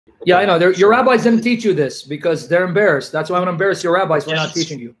Yeah, I know. Your rabbis didn't teach you this because they're embarrassed. That's why I'm going to embarrass your rabbis for not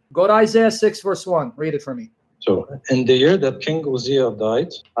teaching you. Go to Isaiah 6, verse 1. Read it for me. So, in the year that King Uzziah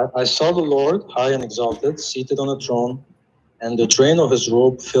died, I saw the Lord high and exalted, seated on a throne, and the train of his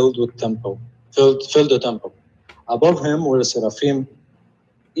robe filled the temple. Above him were seraphim,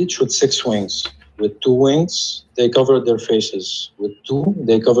 each with 6 wings. With 2 wings, they covered their faces. With 2,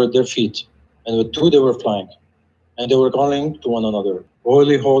 they covered their feet. And with 2, they were flying. And they were calling to one another,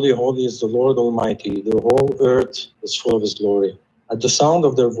 Holy, holy, holy is the Lord Almighty. The whole earth is full of his glory. At the sound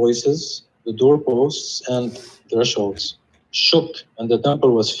of their voices, the doorposts and thresholds shook, and the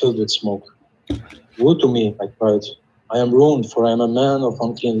temple was filled with smoke. Woe to me, I cried. I am ruined, for I am a man of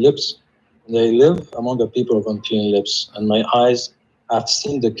unclean lips, and I live among the people of unclean lips, and my eyes have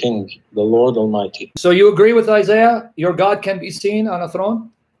seen the King, the Lord Almighty. So you agree with Isaiah? Your God can be seen on a throne?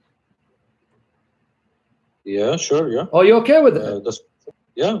 Yeah, sure, yeah. Oh, you okay with it?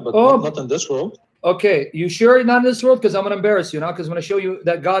 Yeah, but not in this world. Okay, you sure not in this world? Because I'm going to embarrass you now, because I'm going to show you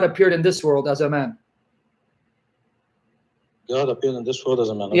that God appeared in this world as a man. God appeared in this world as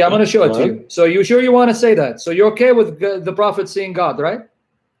a man. Okay. Yeah, I'm going to show it to you. So you sure you want to say that? So you're okay with the prophet seeing God, right?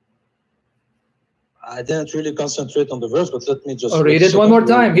 I didn't really concentrate on the verse, but let me just read it one more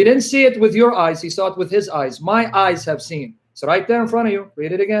time. He didn't see it with your eyes. He saw it with his eyes. My eyes have seen. It's right there in front of you.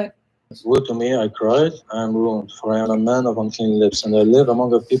 Read it again. Woe to me, I cried, I am ruined, for I am a man of unclean lips, and I live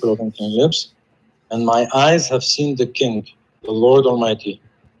among the people of unclean lips, and my eyes have seen the King, the Lord Almighty.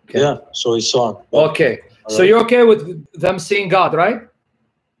 Okay. Yeah, so he saw him. Okay, so you're okay with them seeing God, right?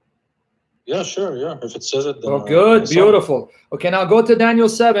 Yeah, sure, yeah. If it says it, then... Oh, good, beautiful. Okay, now go to Daniel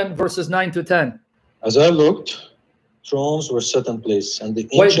 7, verses 9 to 10. As I looked, thrones were set in place, and the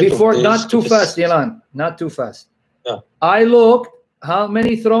Wait, before, not too fast, Yelan, not too fast. Yeah. I looked, how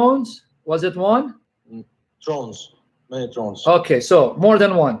many thrones? Was it 1? Thrones, many thrones. Okay, so more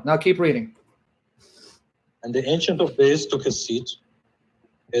than 1. Now keep reading. And the Ancient of Days took his seat.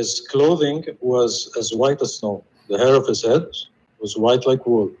 His clothing was as white as snow. The hair of his head was white like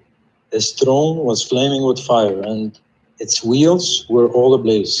wool. His throne was flaming with fire, and its wheels were all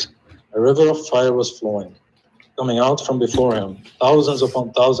ablaze. A river of fire was flowing, coming out from before him. Thousands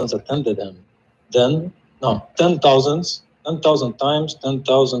upon thousands attended him. 10,000 times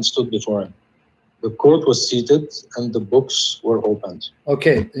 10,000 stood before him. The court was seated, and the books were opened.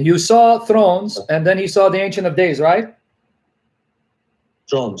 Okay, you saw thrones, and then he saw the Ancient of Days, right?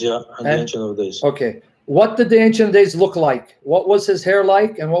 Thrones, yeah, and the Ancient of Days. Okay, what did the Ancient of Days look like? What was his hair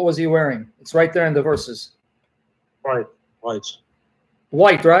like, and what was he wearing? It's right there in the verses. White.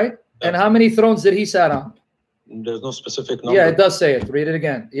 White, right? Yeah. And how many thrones did he sat on? There's no specific number. Yeah, it does say it. Read it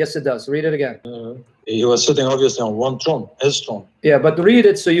again. Yes, it does. Read it again. He was sitting obviously on one throne, his throne. Yeah, but read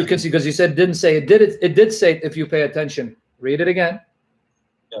it so you can see, because you said didn't say it. It did say it if you pay attention. Read it again.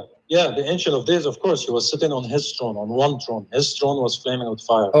 Yeah, the Ancient of Days, of course, he was sitting on his throne, on one throne. His throne was flaming with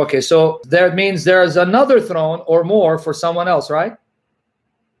fire. Okay, so that means there's another throne or more for someone else, right?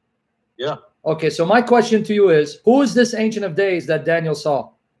 Yeah. Okay, so my question to you is, who is this Ancient of Days that Daniel saw?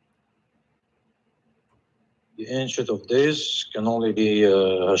 The Ancient of Days can only be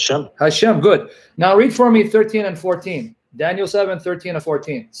Hashem. Hashem, good. Now read for me 13 and 14. Daniel 7, 13 and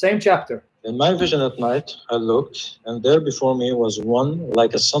 14. Same chapter. In my vision at night, I looked, and there before me was one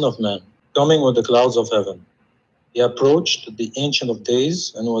like a son of man, coming with the clouds of heaven. He approached the Ancient of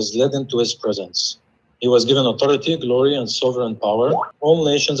Days and was led into his presence. He was given authority, glory, and sovereign power. All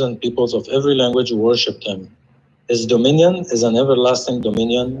nations and peoples of every language worshipped him. His dominion is an everlasting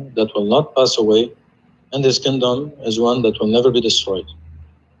dominion that will not pass away, and his kingdom is one that will never be destroyed.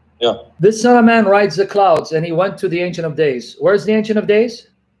 Yeah. This Son of Man rides the clouds, and he went to the Ancient of Days. Where's the Ancient of Days?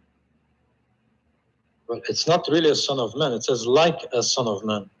 Well, it's not really a son of man. It says like a son of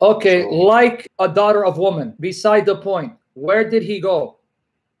man. Okay, so, like a daughter of woman. Beside the point. Where did he go?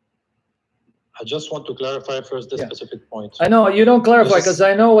 I just want to clarify first this specific point. I know, you don't clarify because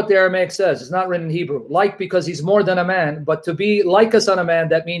I know what the Aramaic says. It's not written in Hebrew. Like because he's more than a man, but to be like a son of man,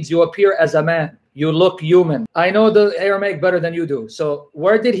 that means you appear as a man. You look human. I know the Aramaic better than you do. So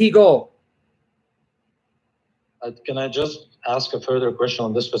where did he go? Can I just ask a further question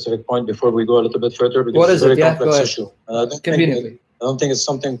on this specific point before we go a little bit further? Because what is it's a it? very complex issue. And I don't think it's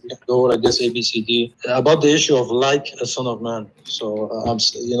something we can go like this ABCD about the issue of like a son of man. So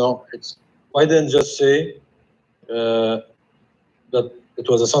you know, why didn't just say that it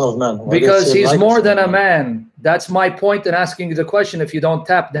was a son of man? Why because he's like more than a man. That's my point in asking you the question if you don't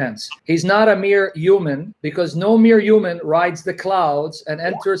tap dance. He's not a mere human, because no mere human rides the clouds and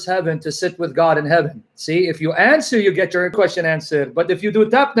enters heaven to sit with God in heaven. See, if you answer, you get your question answered. But if you do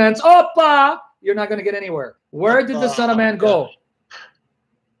tap dance, oppa, you're not going to get anywhere. Where did the Son of Man go?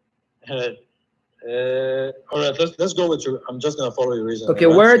 All right, let's go with you. I'm just gonna follow your reason. Okay,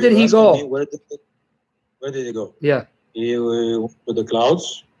 right? where So did you're he asking go? me, where did he go? Yeah. He went to the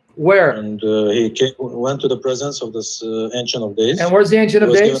clouds. Where? And went to the presence of this Ancient of Days. And where's the Ancient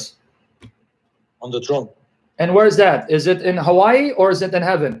of Days? On the throne. And where's that? Is it in Hawaii or is it in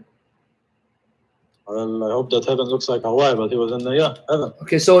heaven? Well, I hope that heaven looks like Hawaii, but he was in the heaven.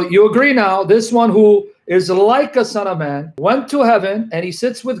 Okay, so you agree now, this one who is like a son of man went to heaven and he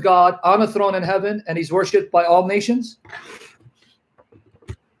sits with God on a throne in heaven and he's worshipped by all nations?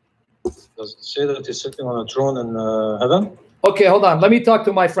 Does it say that he's sitting on a throne in heaven? Okay, hold on. Let me talk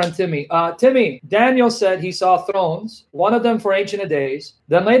to my friend Timmy. Timmy, Daniel said he saw thrones, one of them for Ancient of Days.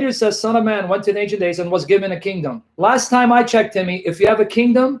 Then later it says Son of Man went to the Ancient of Days and was given a kingdom. Last time I checked, Timmy, if you have a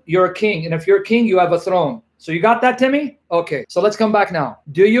kingdom, you're a king. And if you're a king, you have a throne. So you got that, Timmy? Okay, so let's come back now.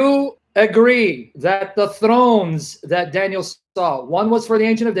 Do you agree that the thrones that Daniel saw, one was for the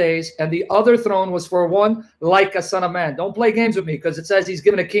Ancient of Days and the other throne was for one like a son of man? Don't play games with me because it says he's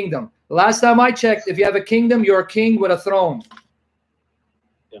given a kingdom. Last time I checked, if you have a kingdom, you're a king with a throne.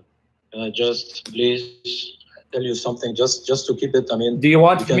 Yeah. Can I just please tell you something just to keep it? I mean, do you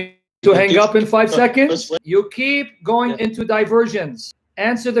want me to hang up in 5 seconds? You keep going into diversions.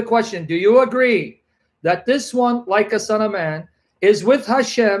 Answer the question. Do you agree that this one, like a son of man, is with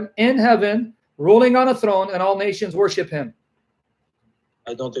Hashem in heaven, ruling on a throne, and all nations worship him?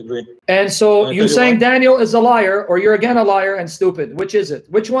 I don't agree. And so you're saying Daniel is a liar, or you're again a liar and stupid. Which is it?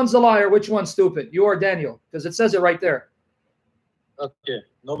 Which one's a liar? Which one's stupid? You or Daniel? Because it says it right there. Okay.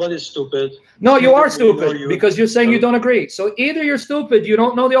 Nobody's stupid. No, you are stupid because you're saying you don't agree. So either you're stupid, you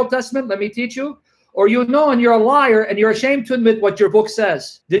don't know the Old Testament, let me teach you, or you know and you're a liar and you're ashamed to admit what your book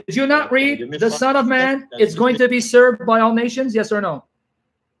says. Did you not read the Son of Man is going to be served by all nations? Yes or no?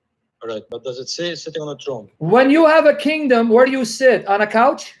 All right, but does it say sitting on a throne? When you have a kingdom, where do you sit? On a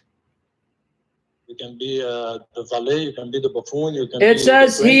couch? You can be the valet, you can be the buffoon. You can. It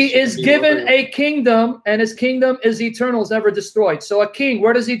says he is given a kingdom, and his kingdom is eternal, is never destroyed. So a king,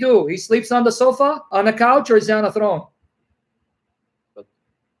 where does he do? He sleeps on the sofa, on a couch, or is he on a throne?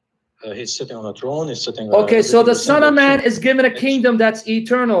 He's sitting on a throne. He's sitting. Okay, so the Son of Man is given a kingdom that's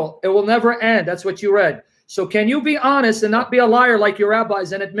eternal. It will never end. That's what you read. So can you be honest and not be a liar like your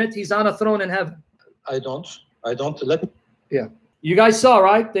rabbis and admit he's on a throne in heaven? I don't. Let me. Yeah. You guys saw,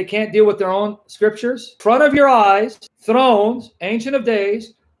 right? They can't deal with their own scriptures. In front of your eyes, thrones, Ancient of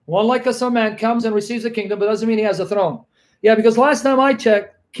Days, one like a son of man comes and receives a kingdom, but doesn't mean he has a throne. Yeah, because last time I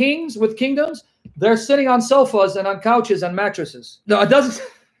checked, kings with kingdoms, they're sitting on sofas and on couches and mattresses. No, it doesn't.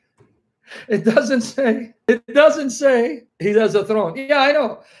 It doesn't say he has a throne. Yeah, I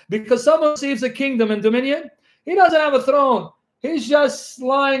know. Because someone receives a kingdom and dominion, he doesn't have a throne. He's just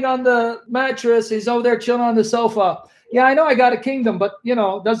lying on the mattress. He's over there chilling on the sofa. Yeah, I know I got a kingdom, but, you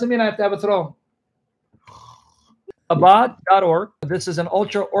know, doesn't mean I have to have a throne. Abad.org. This is an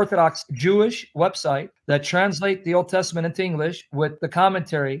ultra-Orthodox Jewish website that translates the Old Testament into English with the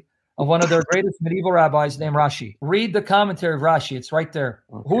commentary of one of their greatest medieval rabbis named Rashi. Read the commentary of Rashi. It's right there.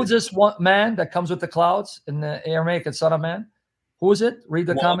 Okay. Who is this one man that comes with the clouds in the Aramaic? It's Son of Man. Who is it? Read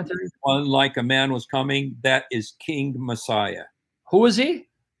the commentary. One like a man was coming. That is King Messiah. Who is he?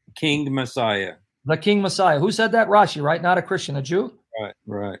 King Messiah. The King Messiah. Who said that? Rashi, right? Not a Christian, a Jew? Right,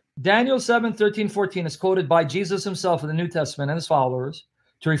 right. Daniel 7:13-14 is quoted by Jesus himself in the New Testament and his followers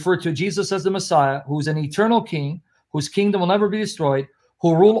to refer to Jesus as the Messiah, who's an eternal king, whose kingdom will never be destroyed,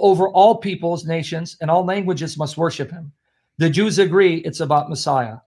 who rule over all peoples, nations, and all languages must worship him. The Jews agree it's about Messiah.